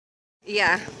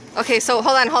Yeah. Okay, so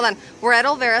hold on. We're at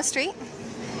Olvera Street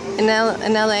in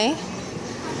LA.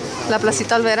 La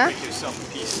Placita Olvera. Make yourself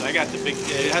a piece. I got the big.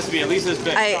 It has to be at least this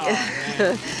big.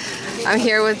 I'm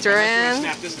here with Duran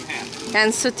Snap this in half.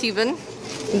 and Sutivan.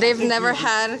 They've never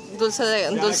had Dulce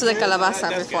de Calabaza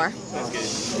before. That's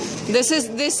good. This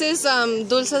is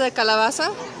Dulce de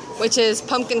Calabaza, which is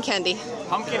pumpkin candy.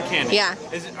 Pumpkin candy. Yeah.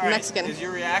 Is it, all right, Mexican. Is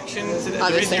your reaction to the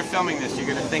Obviously. reason you're filming this? You're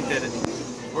gonna think that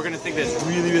we're gonna think that it's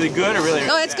really, really good, or really?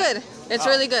 No, it's good. It's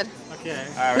really good. Okay.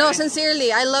 All right. No,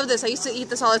 sincerely, I love this. I used to eat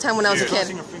this all the time when I was a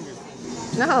kid.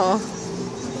 No.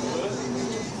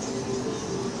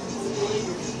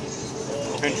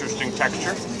 Interesting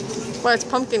texture. Well, it's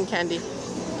pumpkin candy.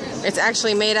 It's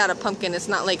actually made out of pumpkin. It's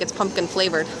not like it's pumpkin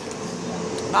flavored.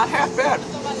 Not half bad.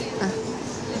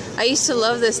 I used to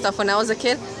love this stuff when I was a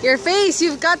kid. Your face,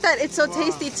 you've got that "it's so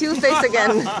tasty too" face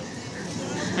again.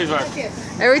 He's like,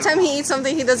 Every time he eats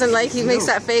something he doesn't like, he makes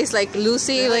that face like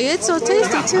Lucy, like "it's so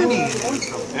tasty too."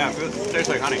 yeah, it tastes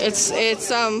like honey. It's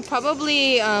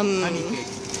probably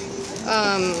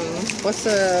what's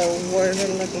the word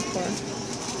I'm looking for?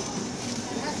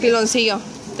 Piloncillo.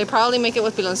 They probably make it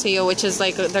with piloncillo, which is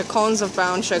like they're cones of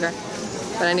brown sugar.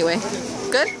 But anyway,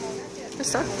 good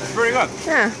stuff. It's pretty good.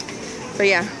 Yeah. But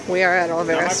yeah, we are at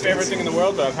Olvera Not my Street. favorite thing in the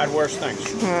world, but I've had worse things.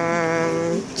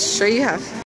 Sure you have.